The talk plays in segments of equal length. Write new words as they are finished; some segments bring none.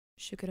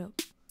Shook it up.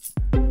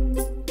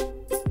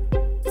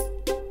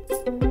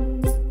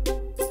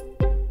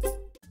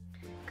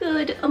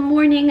 Good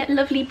morning,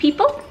 lovely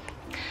people,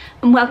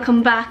 and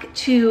welcome back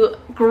to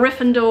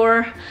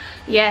Gryffindor.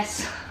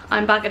 Yes,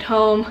 I'm back at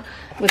home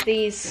with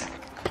these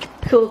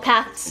cool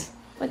cats.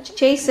 What you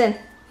chasing?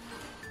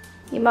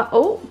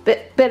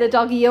 Bit of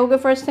doggy yoga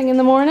first thing in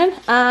the morning,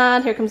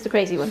 and here comes the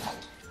crazy one.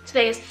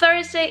 Today is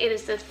Thursday, it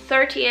is the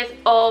 30th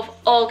of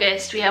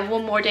August. We have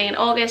one more day in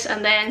August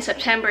and then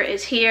September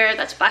is here.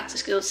 That's back to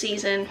school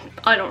season.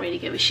 I don't really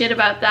give a shit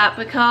about that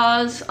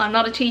because I'm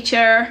not a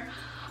teacher,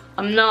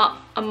 I'm not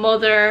a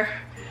mother,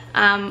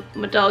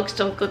 my dogs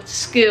don't go to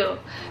school.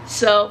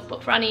 So,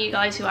 but for any of you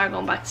guys who are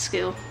going back to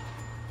school,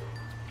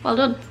 well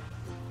done.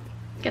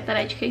 Get that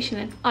education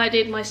in. I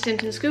did my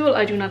stint in school,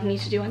 I do not need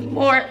to do any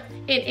more.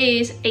 It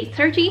is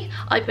 8:30.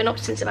 I've been up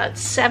since about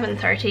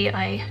 7:30.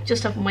 I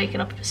just haven't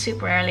waken up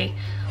super early,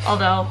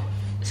 although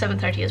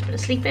 7:30 has been a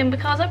sleep in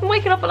because I've been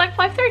waking up at like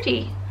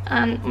 5:30.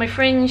 And my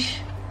fringe,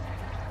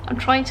 I'm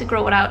trying to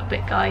grow it out a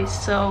bit, guys,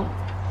 so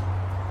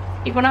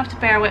you're gonna have to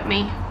bear with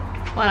me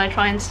while I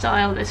try and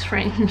style this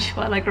fringe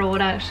while I grow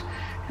it out,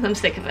 because I'm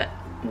sick of it.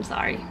 I'm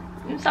sorry.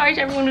 I'm sorry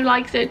to everyone who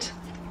likes it.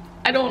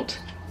 I don't.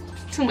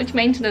 It's too much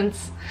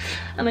maintenance.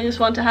 And I just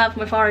want to have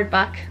my forehead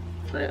back.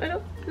 I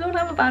don't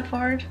have a bad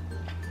forehead.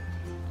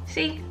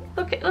 See,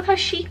 look how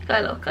chic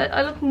I look.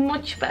 I look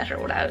much better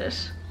without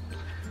it.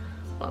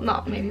 Well,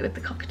 not maybe with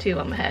the cockatoo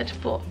on my head,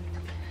 but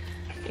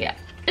yeah.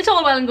 It's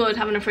all well and good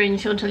having a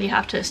fringe until you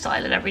have to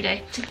style it every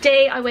day.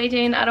 Today I weighed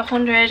in at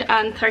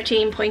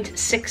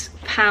 113.6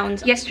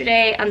 pounds.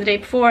 Yesterday and the day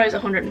before I was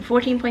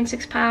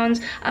 114.6 pounds,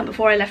 and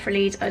before I left for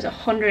Leeds I was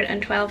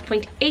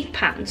 112.8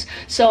 pounds.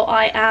 So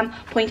I am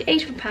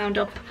 0.8 of a pound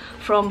up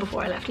from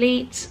before I left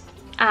Leeds,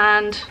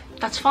 and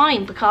that's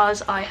fine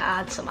because I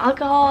had some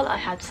alcohol, I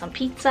had some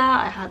pizza,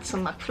 I had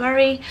some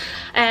McFlurry.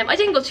 I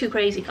didn't go too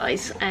crazy,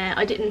 guys.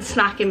 I didn't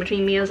snack in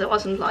between meals. I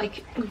wasn't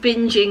like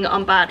binging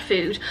on bad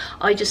food.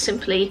 I just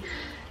simply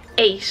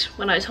ate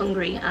when I was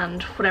hungry,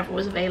 and whatever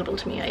was available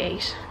to me I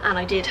ate. And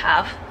I did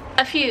have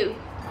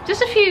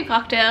just a few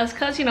cocktails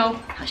because, you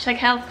know,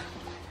 #health.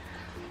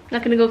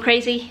 Not gonna go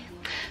crazy.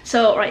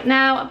 So right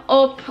now I'm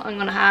up, I'm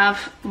gonna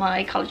have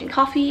my collagen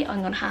coffee,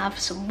 I'm gonna have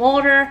some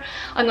water,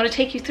 I'm gonna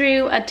take you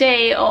through a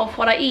day of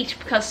what I eat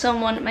because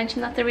someone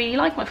mentioned that they really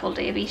like my full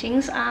day of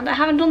eatings and I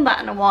haven't done that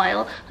in a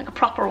while, like a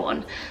proper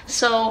one.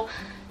 So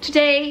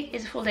today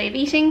is a full day of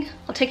eating.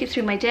 I'll take you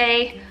through my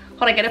day,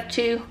 what I get up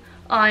to.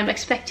 I'm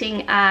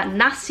expecting a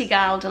Nasty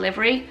Gal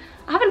delivery.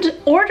 I haven't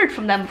ordered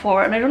from them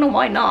before and I don't know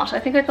why not. I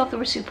think I thought they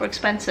were super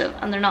expensive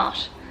and they're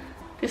not.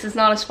 This is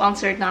not a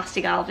sponsored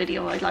Nasty Gal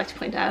video, I'd like to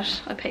point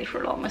out. I paid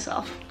for it all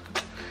myself,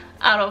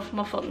 out of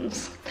my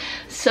funds.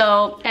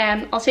 So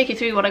I'll take you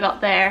through what I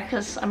got there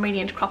because I'm really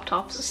into crop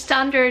tops.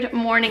 Standard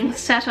morning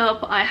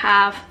setup, I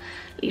have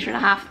 1.5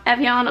 litres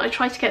Evian. I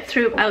try to get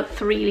through about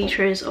 3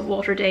 litres of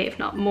water a day, if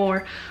not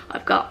more.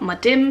 I've got my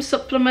DIM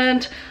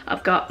supplement,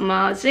 I've got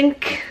my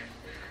zinc,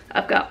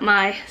 I've got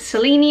my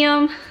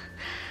selenium.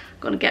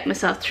 I'm gonna get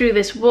myself through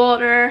this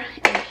water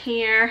in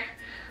here.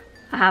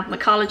 I have my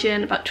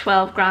collagen, about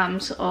 12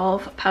 grams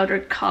of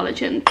powdered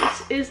collagen.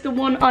 This is the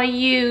one I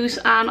use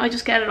and I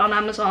just get it on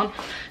Amazon.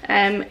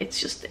 It's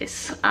just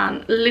this,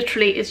 and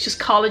literally it's just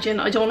collagen.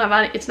 I don't have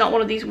any, it's not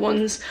one of these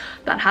ones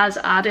that has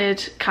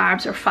added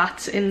carbs or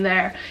fats in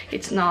there.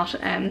 It's not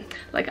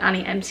like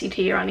any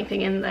MCT or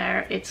anything in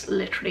there. It's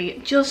literally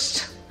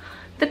just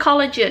the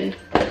collagen.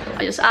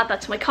 I just add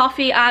that to my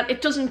coffee and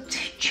it doesn't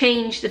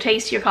change the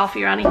taste of your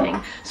coffee or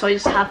anything. So I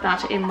just have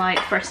that in my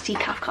first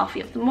decaf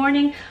coffee of the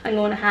morning. I'm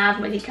going to have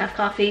my decaf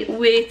coffee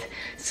with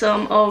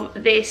some of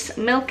this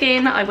milk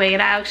in. I weigh it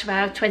out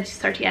about 20 to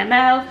 30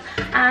 ml.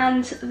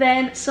 And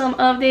then some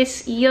of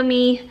this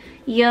yummy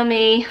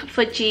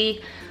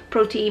fudgy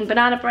protein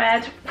banana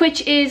bread,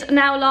 which is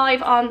now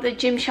live on the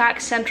Gymshark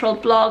Central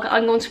blog.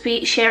 I'm going to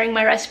be sharing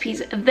my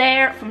recipes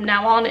there from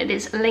now on. It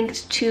is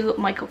linked to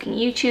my cooking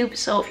YouTube,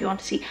 so if you want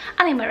to see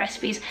any of my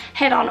recipes,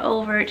 head on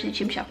over to the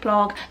Gymshark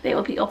blog. They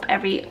will be up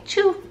every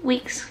 2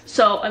 weeks.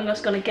 So I'm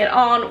just going to get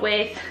on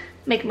with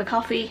making my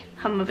coffee,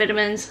 having my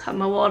vitamins, having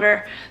my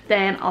water,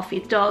 then I'll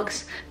feed the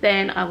dogs,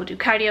 then I will do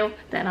cardio,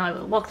 then I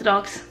will walk the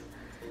dogs.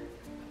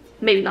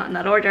 Maybe not in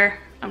that order,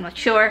 I'm not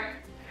sure.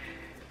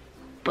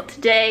 But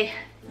today,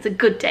 it's a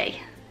good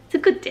day. It's a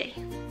good day.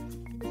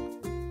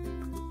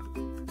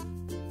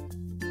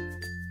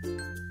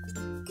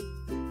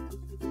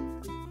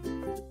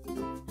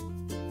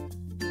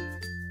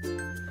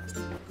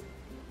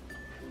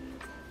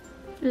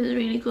 This is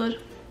really good.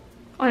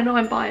 I know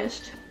I'm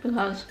biased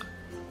because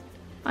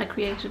I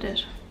created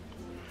it.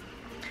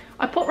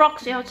 I put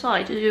Roxy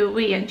outside to do a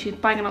wee and she's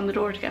banging on the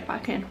door to get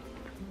back in.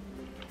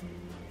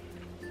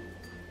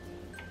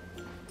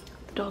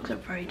 The dogs are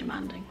very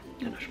demanding.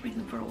 I'm gonna have to bring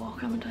them for a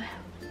walk, haven't I?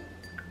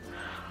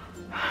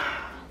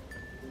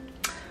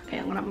 Okay,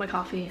 I'm gonna have my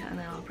coffee and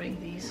then I'll bring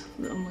these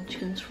little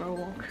munchkins for a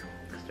walk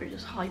because they're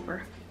just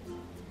hyper.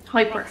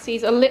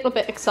 She's a little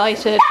bit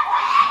excited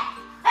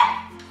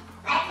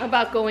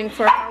about going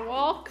for her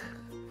walk.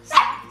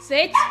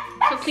 Sit.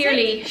 So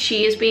clearly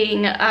she is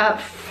being a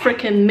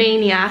freaking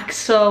maniac,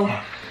 so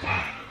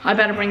I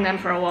better bring them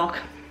for a walk.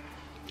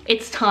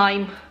 It's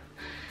time.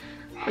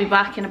 I'll be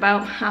back in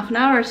about half an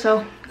hour or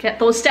so. Get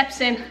those steps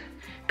in.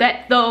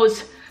 Get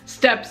those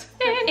steps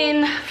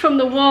in from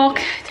the walk.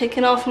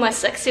 Taking off my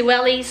sexy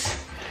wellies.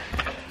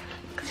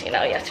 Because you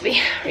know you have to be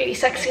really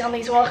sexy on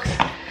these walks.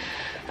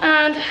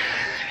 And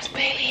there's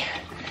Bailey.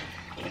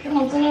 Making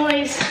loads of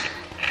noise.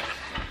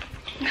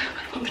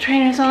 Put my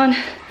trainers on.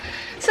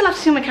 Still have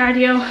to do my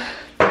cardio.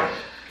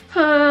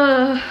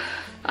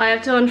 I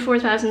have done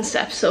 4,000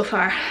 steps so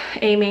far,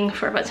 aiming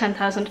for about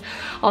 10,000.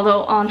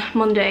 Although on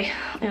Monday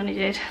I only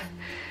did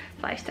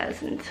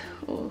 5,000.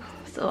 Oh,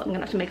 so I'm gonna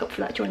have to make up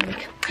for that during the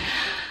week.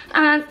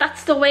 And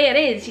that's the way it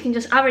is. You can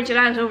just average it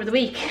out over the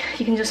week.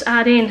 You can just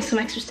add in some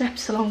extra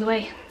steps along the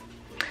way.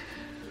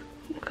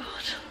 Oh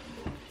God.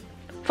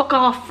 Fuck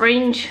off,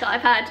 Fringe.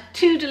 I've had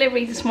 2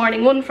 deliveries this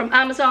morning. One from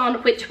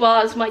Amazon, which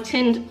was my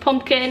tinned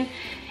pumpkin.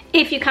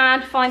 If you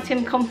can't find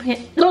tinned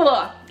pumpkin,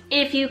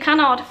 if you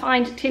cannot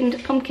find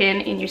tinned pumpkin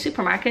in your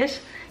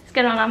supermarket, just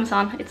get it on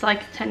Amazon. It's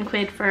like 10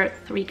 quid for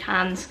 3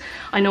 cans.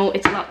 I know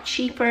it's a lot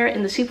cheaper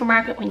in the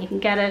supermarket when you can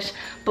get it,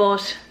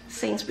 but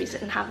Sainsbury's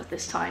didn't have it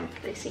this time.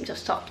 They seem to have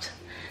stopped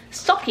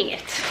stocking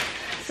it.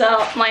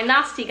 So my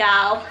Nasty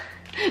Gal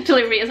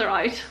delivery has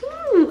arrived.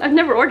 Ooh, I've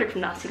never ordered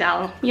from Nasty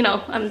Gal. You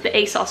know, I'm the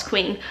ASOS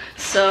queen,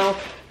 so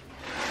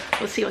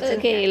we'll see what's in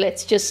here. Okay,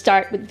 let's just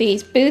start with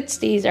these boots.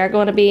 These are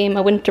going to be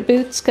my winter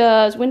boots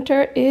because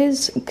winter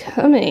is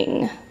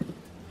coming.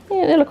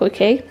 Yeah, they look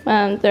okay,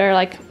 and they're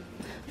like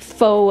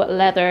faux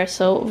leather,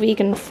 so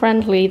vegan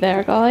friendly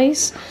there,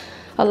 guys.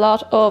 A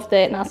lot of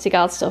the Nasty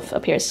Gal stuff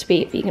appears to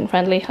be vegan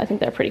friendly. I think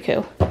they're pretty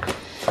cool.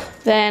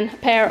 Then a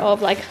pair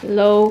of like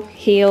low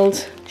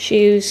heeled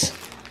shoes.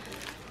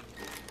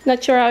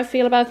 Not sure how I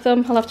feel about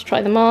them. I'll have to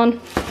try them on.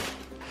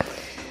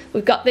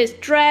 We've got this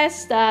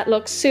dress that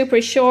looks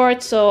super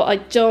short, so I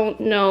don't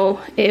know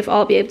if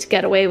I'll be able to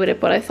get away with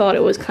it, but I thought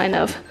it was kind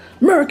of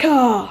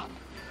Merca!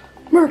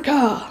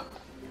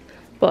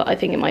 But I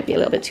think it might be a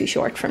little bit too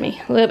short for me,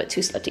 a little bit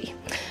too slutty.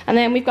 And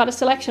then we've got a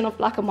selection of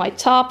black and white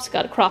tops,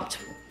 got a cropped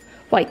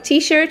white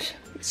t-shirt,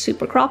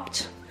 super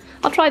cropped.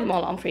 I'll try them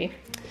all on for you.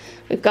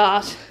 We've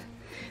got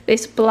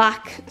this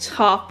black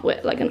top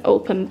with like an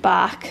open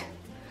back.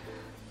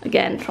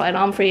 Again, try it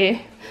on for you.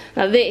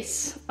 Now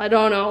this, I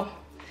don't know,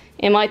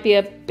 it might be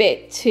a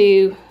bit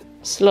too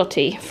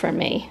slutty for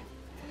me.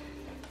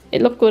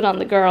 It looked good on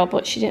the girl,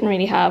 but she didn't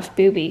really have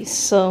boobies,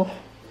 so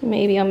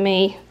maybe on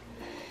me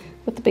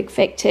with the big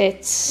fake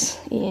tits.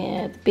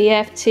 Yeah, the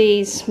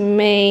BFTs,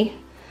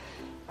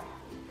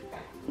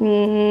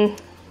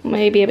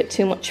 maybe a bit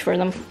too much for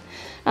them.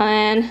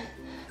 And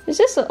there's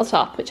this little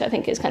top, which I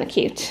think is kind of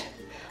cute.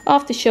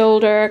 Off the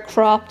shoulder,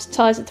 cropped,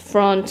 ties at the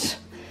front.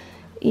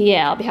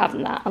 Yeah, I'll be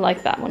having that. I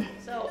like that one.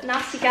 So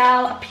Nasty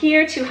Gal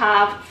appear to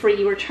have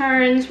free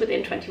returns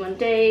within 21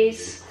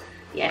 days.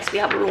 Yes, we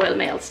have a Royal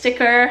Mail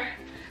sticker.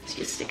 So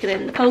just stick it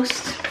in the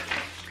post.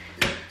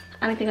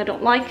 Anything I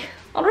don't like,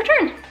 I'll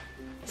return.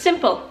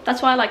 Simple.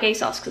 That's why I like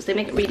ASOS, because they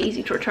make it really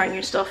easy to return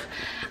your stuff.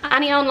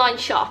 Any online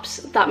shops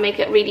that make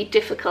it really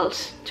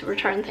difficult to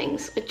return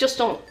things, I just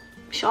don't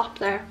shop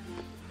there.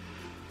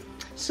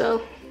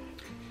 So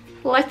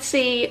let's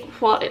see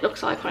what it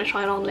looks like when I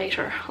try it on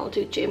later. I'll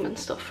do gym and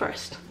stuff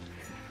first.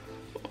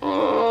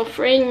 Oh,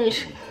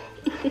 Fringe.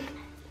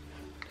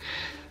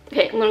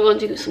 Okay, I'm gonna go and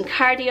do some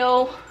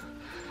cardio.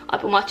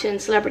 I've been watching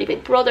Celebrity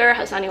Big Brother.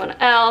 Has anyone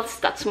else?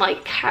 That's my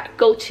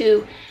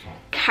go-to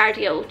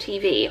cardio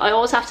TV. I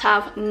always have to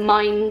have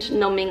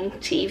mind-numbing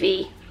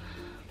TV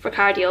for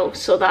cardio,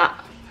 so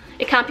that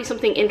it can't be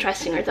something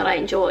interesting or that I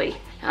enjoy. It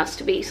has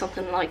to be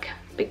something like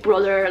Big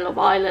Brother, Love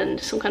Island,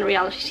 some kind of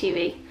reality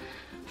TV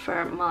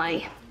for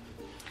my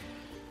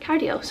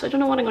cardio. So I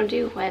don't know what I'm going to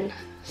do when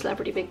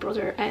Celebrity Big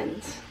Brother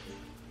ends.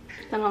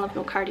 Then I'll have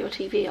no cardio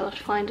TV. I'll have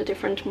to find a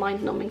different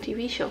mind-numbing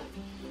TV show.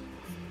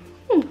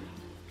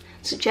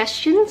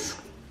 Suggestions?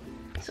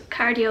 So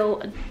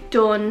cardio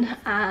done,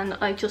 and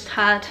I just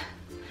had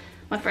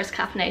my first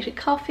caffeinated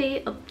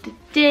coffee of the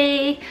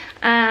day,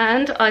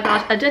 and I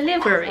got a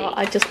delivery. So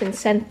I've just been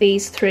sent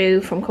these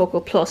through from Cocoa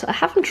Plus. I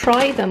haven't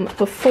tried them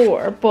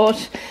before,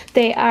 but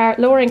they are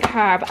lower in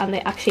carb and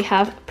they actually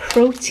have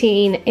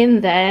protein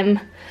in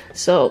them.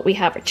 So we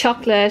have our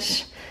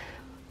chocolate,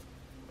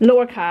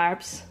 lower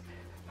carbs,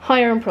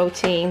 higher in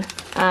protein,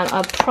 and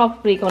I'm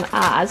probably going to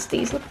add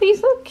these. Look,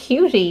 these little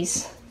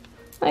cuties,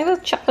 like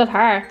little chocolate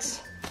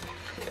hearts.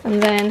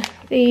 And then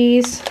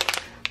these,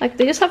 like,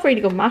 they just have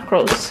really good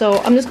macros, so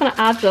I'm just going to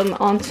add them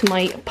onto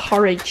my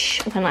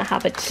porridge when I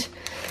have it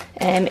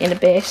in a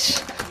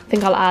bit. I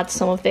think I'll add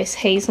some of this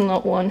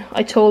hazelnut one.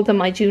 I told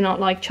them I do not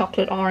like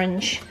chocolate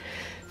orange.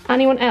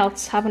 Anyone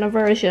else have an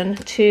aversion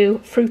to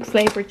fruit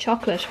flavoured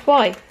chocolate?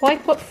 Why? Why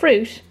put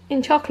fruit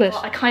in chocolate?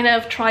 Well, I kind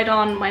of tried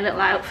on my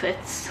little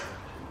outfits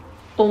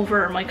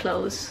over my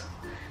clothes,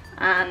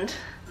 and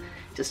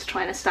just to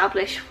try and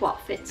establish what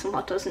fits and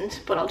what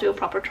doesn't, but I'll do a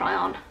proper try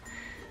on,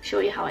 show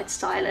you how I'd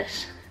style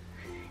it.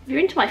 If you're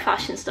into my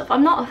fashion stuff, I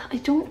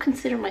don't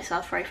consider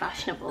myself very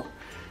fashionable,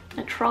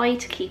 I try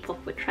to keep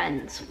up with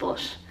trends,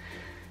 but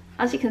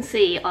as you can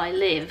see, I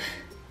live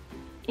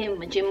in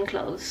my gym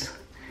clothes.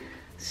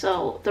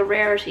 So the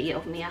rarity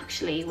of me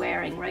actually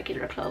wearing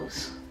regular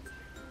clothes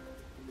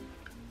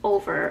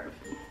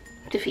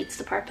defeats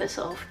the purpose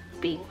of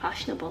being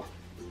fashionable.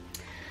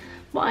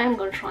 But I am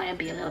going to try and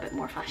be a little bit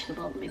more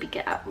fashionable, maybe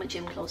get out my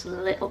gym clothes a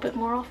little bit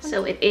more often.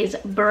 So it is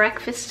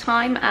breakfast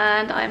time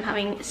and I'm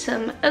having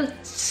some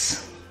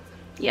oats.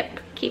 Yep,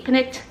 keeping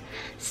it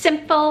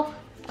simple.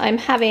 I'm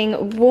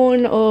having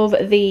one of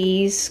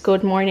these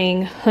Good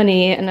Morning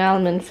honey and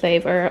almond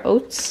flavor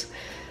oats.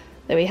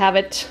 There we have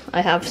it. I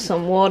have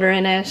some water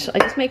in it. I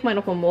just make mine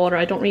up on water.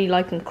 I don't really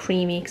like them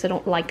creamy because I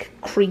don't like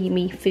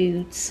creamy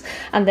foods.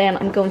 And then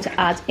I'm going to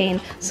add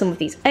in some of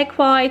these egg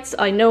whites.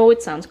 I know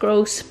it sounds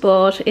gross,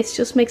 but it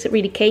just makes it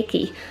really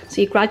cakey.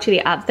 So you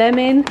gradually add them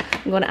in.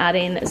 I'm going to add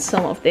in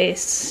some of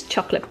this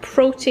chocolate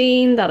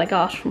protein that I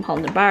got from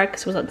Holland & Barrett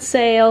because it was on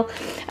sale.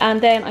 And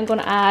then I'm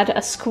going to add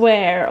a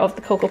square of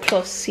the Cocoa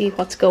Plus, see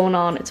what's going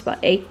on. It's about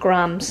 8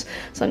 grams.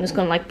 So I'm just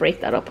going to like break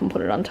that up and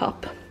put it on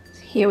top.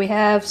 Here we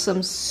have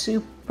some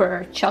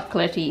super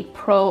chocolatey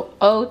pro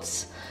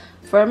oats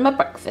for my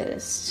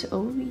breakfast.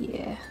 Oh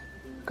yeah,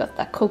 got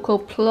that Cocoa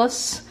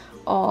Plus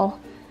all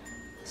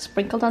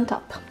sprinkled on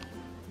top.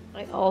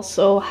 I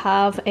also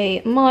have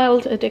a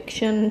mild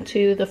addiction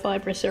to the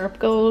fibre syrup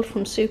gold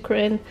from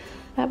Sucrin.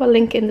 I have a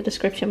link in the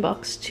description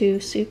box to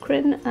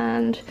Sucrin,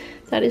 and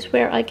that is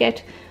where I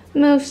get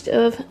most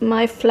of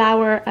my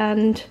flour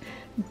and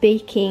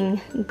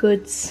baking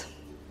goods.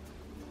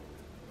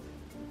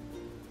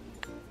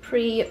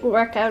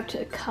 Pre-workout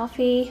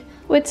coffee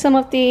with some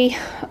of the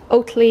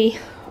Oatly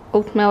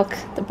oat milk,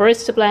 the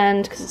barista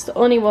blend, because it's the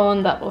only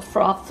one that will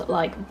froth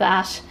like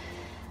that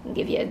and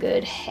give you a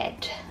good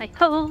head. Hi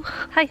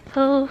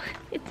ho,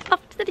 it's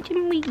off to the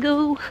gym we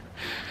go.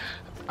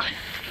 I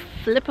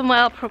flippin'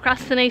 well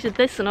procrastinated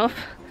this enough.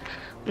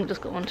 I'm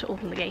just going to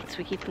open the gates,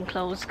 we keep them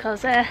closed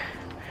because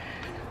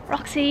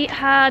Roxy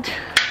had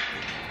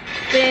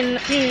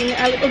been being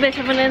a little bit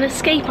of an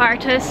escape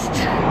artist.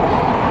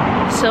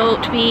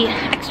 So to be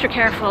extra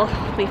careful,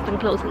 we've been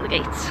closing the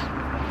gates.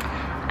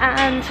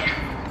 And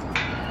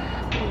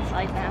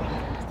inside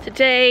now.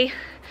 Today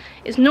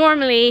is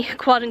normally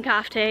quad and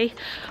calf day,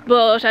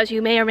 but as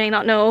you may or may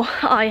not know,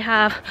 I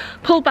have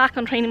pulled back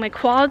on training my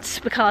quads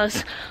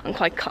because I'm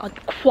quite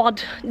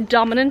quad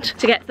dominant,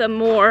 to get them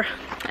more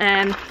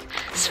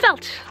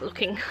svelte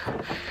looking,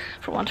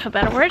 for want of a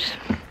better word.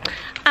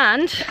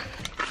 And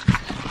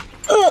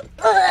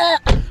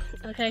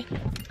okay.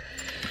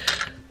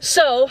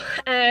 So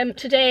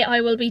today I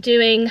will be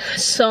doing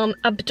some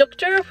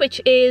abductor, which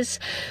is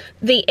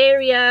the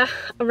area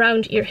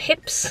around your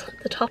hips,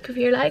 the top of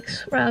your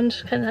legs,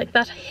 around kind of like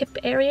that hip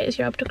area is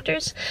your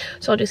abductors.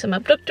 So I'll do some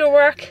abductor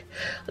work,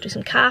 I'll do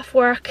some calf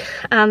work,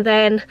 and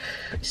then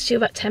just do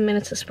about 10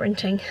 minutes of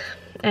sprinting.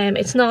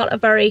 It's not a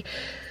very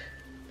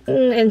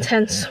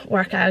intense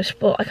workout,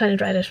 but I kind of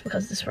dread it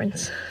because of the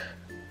sprints.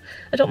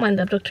 I don't mind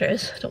the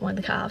abductors, I don't mind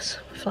the calves,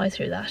 I fly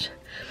through that.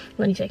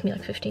 It'll only take me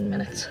like 15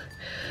 minutes.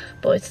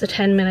 But it's the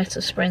 10 minutes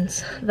of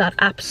sprints that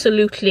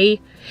absolutely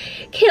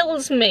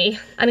kills me.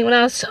 Anyone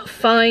else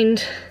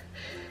find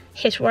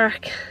HIIT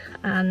work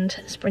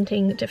and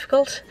sprinting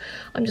difficult?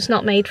 I'm just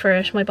not made for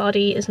it. My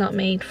body is not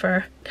made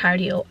for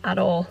cardio at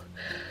all.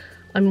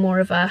 I'm more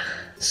of a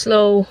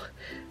slow,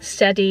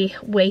 steady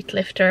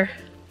weightlifter.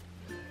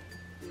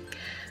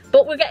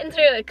 But we're getting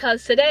through it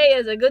because today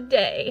is a good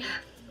day.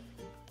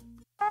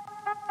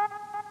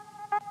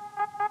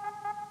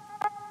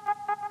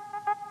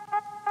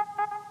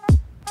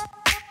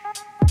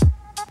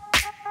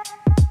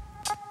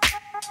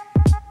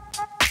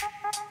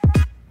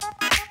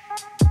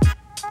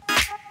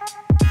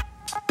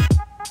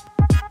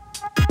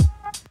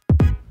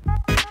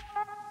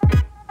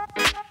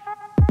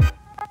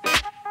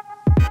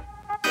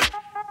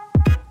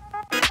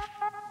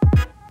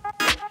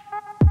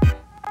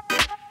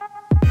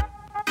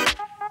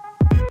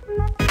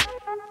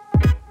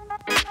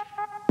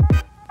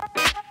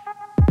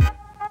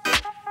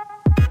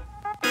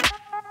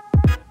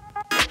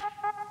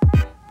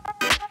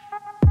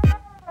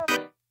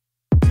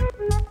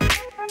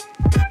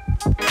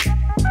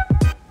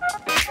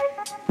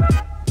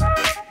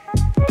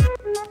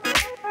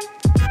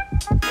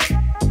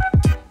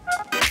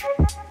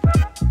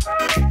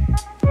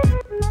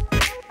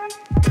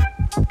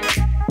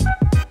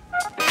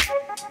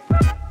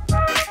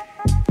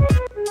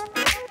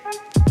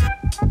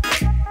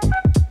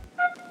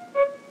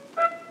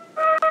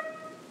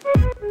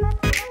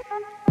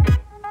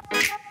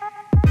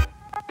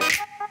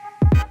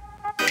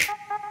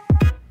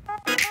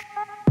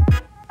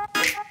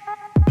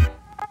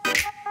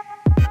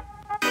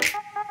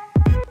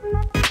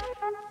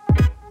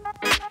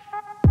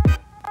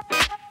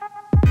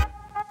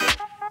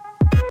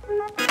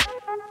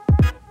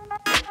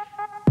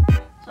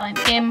 I'm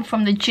in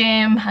from the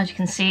gym. As you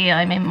can see,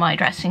 I'm in my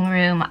dressing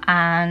room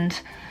and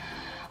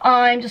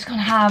I'm just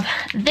gonna have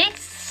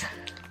this.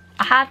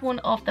 I had one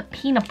of the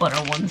peanut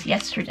butter ones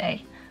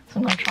yesterday, so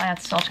I'm gonna try out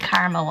the salted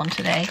caramel one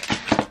today.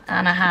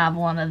 And I have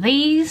one of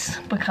these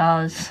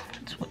because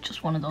it's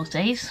just one of those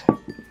days.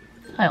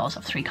 I always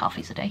have 3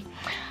 coffees a day.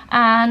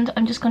 And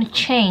I'm just going to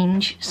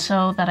change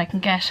so that I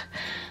can get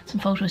some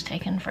photos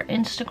taken for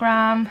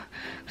Instagram,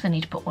 because I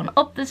need to put one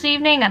up this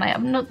evening and I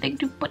have nothing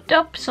to put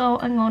up. So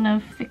I'm going to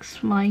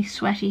fix my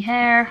sweaty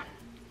hair.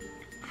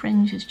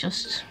 Fringe is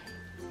just...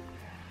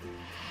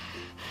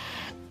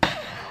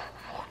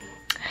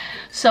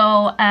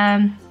 So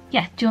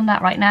yeah, doing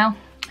that right now.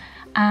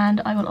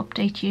 And I will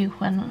update you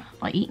when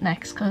I eat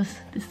next, because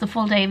this is the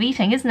full day of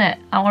eating, isn't it?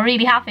 And we're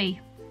really happy.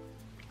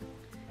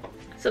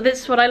 So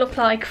this is what I look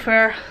like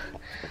for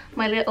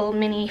my little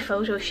mini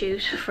photo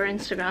shoot for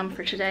Instagram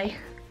for today.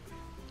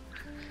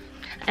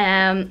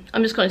 I'm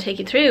just going to take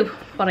you through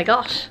what I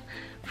got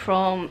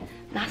from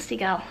Nasty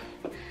Gal.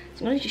 So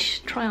I'm going to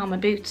just try on my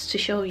boots to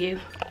show you.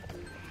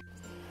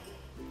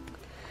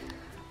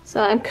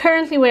 So I'm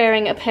currently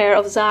wearing a pair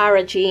of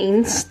Zara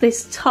jeans.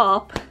 This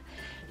top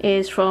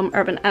is from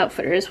Urban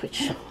Outfitters,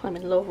 which I'm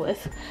in love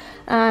with.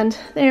 And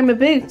they're my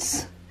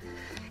boots.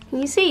 Can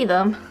you see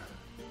them?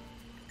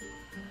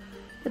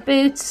 The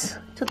boots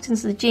tucked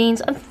into the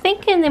jeans. I'm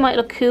thinking they might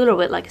look cooler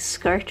with like a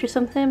skirt or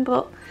something,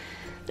 but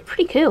they're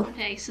pretty cool.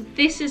 Okay, so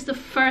this is the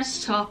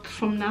first top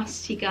from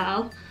Nasty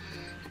Gal.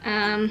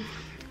 I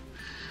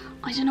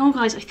don't know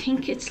guys, I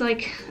think it's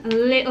like a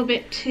little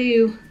bit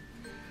too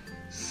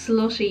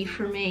slutty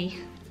for me.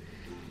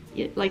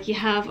 Like you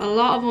have a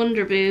lot of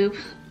under boob,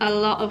 a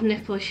lot of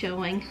nipple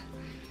showing.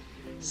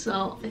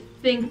 So I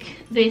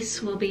think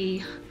this will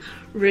be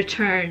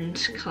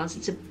returned because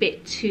it's a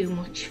bit too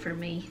much for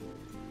me.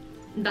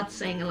 That's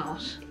saying a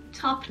lot.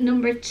 Top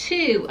number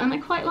 2, and I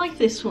quite like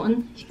this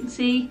one. You can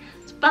see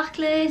it's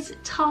backless,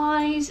 it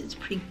ties, it's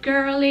pretty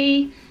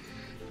girly,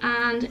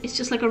 and it's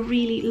just like a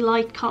really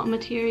light cotton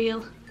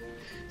material.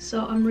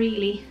 So I'm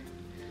really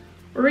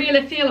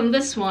feeling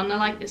this one. I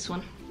like this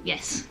one.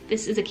 Yes,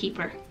 this is a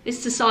keeper. This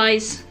is a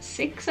size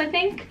 6, I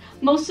think.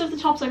 Most of the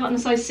tops I got in a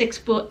size 6,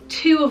 but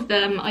 2 of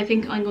them I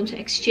think I'm going to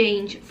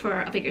exchange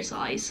for a bigger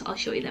size. I'll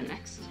show you them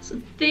next. So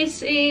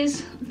this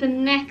is the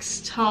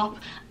next top,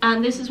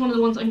 and this is one of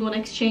the ones I'm going to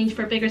exchange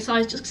for a bigger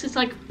size just because it's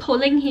like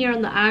pulling here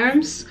on the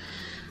arms,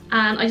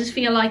 and I just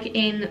feel like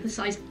in the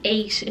size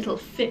 8 it'll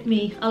fit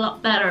me a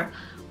lot better.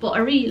 But I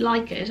really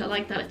like it. I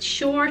like that it's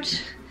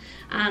short,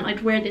 and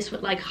I'd wear this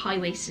with like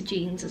high-waisted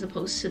jeans as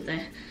opposed to the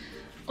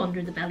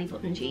under the belly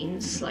button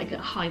jeans, like a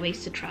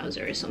high-waisted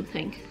trouser or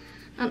something.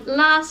 And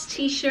last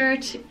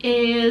t-shirt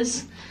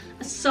is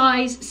a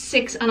size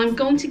 6, and I'm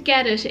going to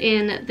get it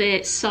in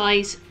the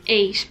size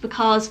 8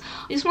 because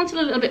I just want it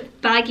a little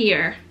bit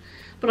baggier,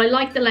 but I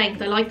like the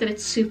length. I like that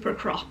it's super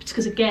cropped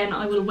because again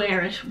I will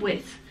wear it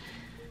with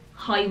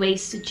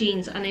high-waisted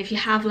jeans, and if you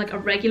have like a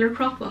regular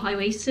crop with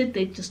high-waisted,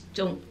 they just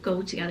don't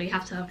go together. You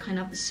have to have kind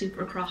of the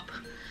super crop.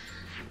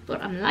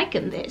 But I'm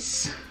liking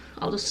this.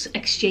 I'll just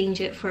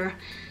exchange it for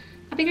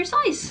a bigger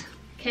size.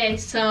 Okay,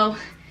 so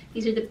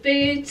these are the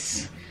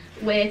boots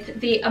with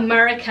the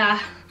America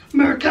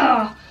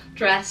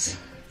dress.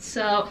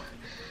 So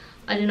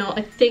I don't know,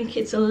 I think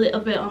it's a little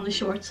bit on the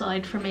short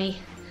side for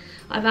me.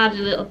 I've added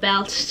a little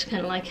belt to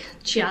kind of like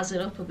jazz it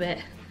up a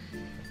bit.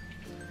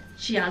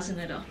 Jazzing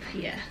it up,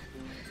 yeah.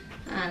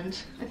 And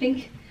I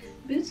think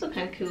boots look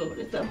kind of cool with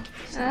it though.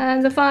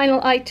 And the final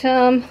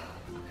item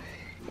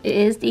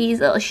is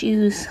these little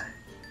shoes,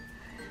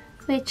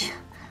 which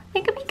I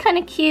think would be kind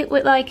of cute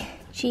with like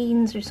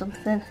jeans or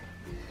something.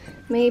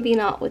 Maybe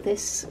not with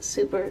this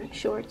super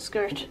short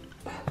skirt,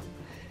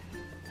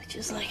 which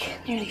is like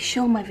nearly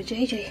showing my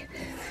vajayjay.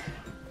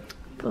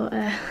 But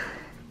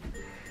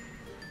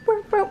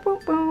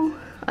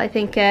I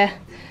think now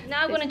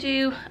I'm going to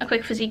do a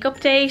quick physique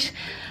update.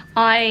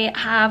 I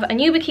have a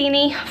new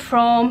bikini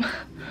from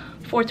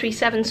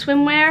 437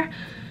 Swimwear.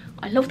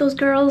 I love those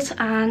girls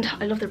and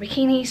I love their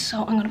bikinis, so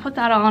I'm going to put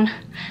that on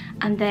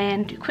and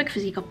then do a quick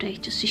physique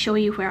update just to show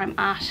you where I'm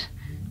at.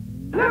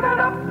 Live it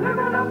up, live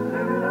it up,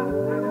 live it up,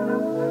 live it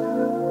up.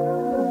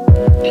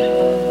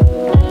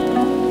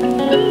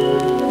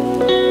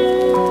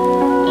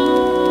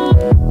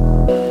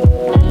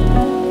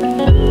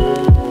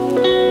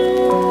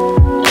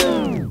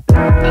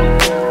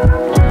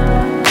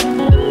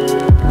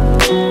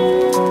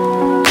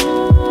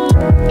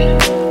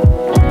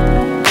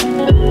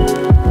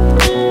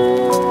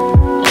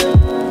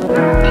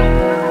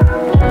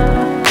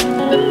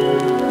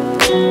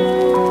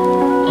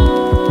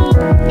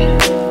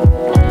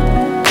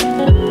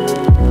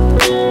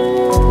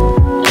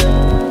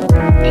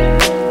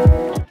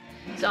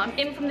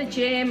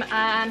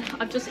 And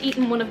I've just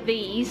eaten one of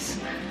these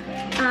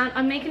and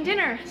I'm making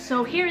dinner.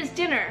 So here is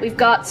dinner. We've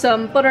got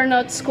some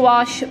butternut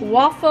squash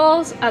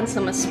waffles and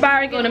some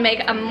asparagus. I'm going to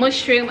make a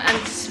mushroom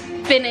and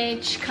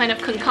spinach kind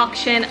of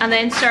concoction and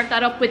then serve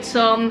that up with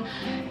some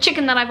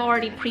chicken that I've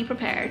already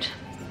pre-prepared.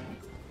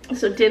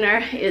 So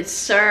dinner is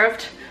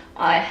served.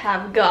 I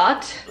have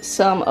got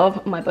some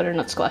of my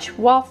butternut squash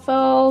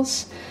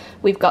waffles.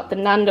 We've got the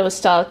Nando's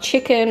style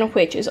chicken,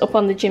 which is up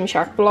on the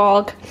Gymshark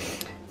blog.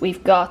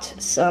 We've got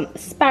some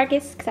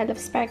asparagus, because I love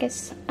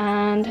asparagus,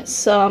 and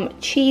some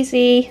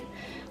cheesy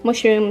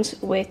mushrooms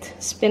with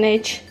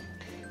spinach.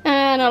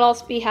 And I'll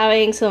also be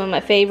having some of my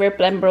favourite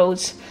blend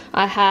bros.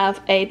 I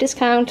have a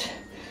discount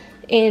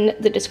in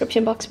the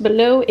description box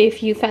below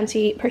if you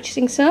fancy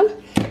purchasing some.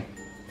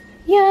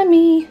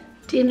 Yummy!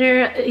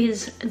 Dinner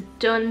is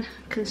done,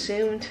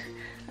 consumed,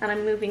 and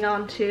I'm moving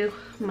on to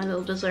my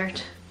little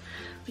dessert,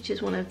 which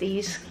is one of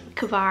these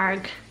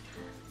Kvarg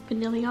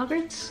vanilla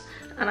yogurts,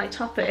 and I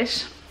top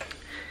it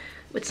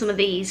with some of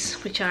these,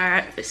 which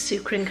are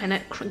sucrin kind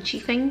of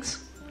crunchy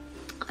things,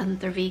 and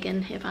they're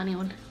vegan if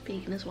anyone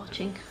vegan is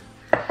watching,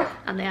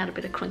 and they add a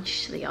bit of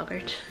crunch to the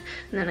yogurt.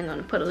 And then I'm going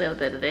to put a little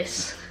bit of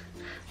this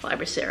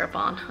fiber syrup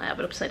on. I have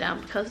it upside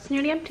down because it's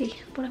nearly empty,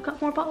 but I've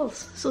got more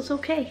bottles, so it's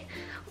okay.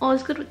 All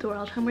is good with the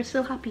world and we're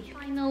still happy.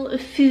 Final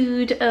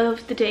food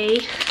of the day,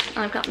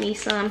 I've got me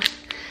some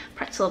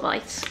pretzel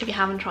bites. If you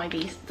haven't tried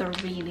these, they're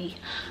really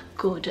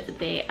good.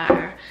 They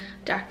are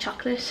dark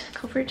chocolate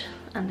covered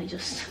and they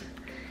just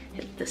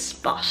hit the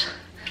spot.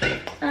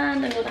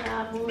 And I'm gonna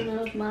have one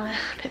of my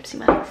Pepsi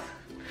Max,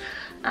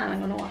 and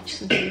I'm gonna watch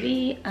some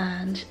TV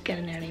and get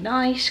an early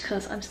night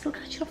because I'm still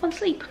catching up on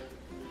sleep.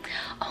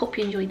 I hope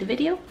you enjoyed the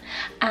video,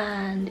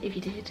 and if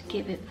you did,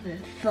 give it the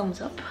thumbs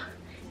up.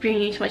 If you're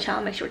new to my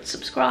channel, make sure to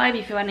subscribe.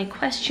 If you have any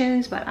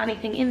questions about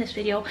anything in this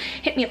video,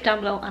 hit me up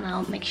down below and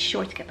I'll make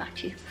sure to get back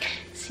to you.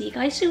 See you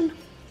guys soon.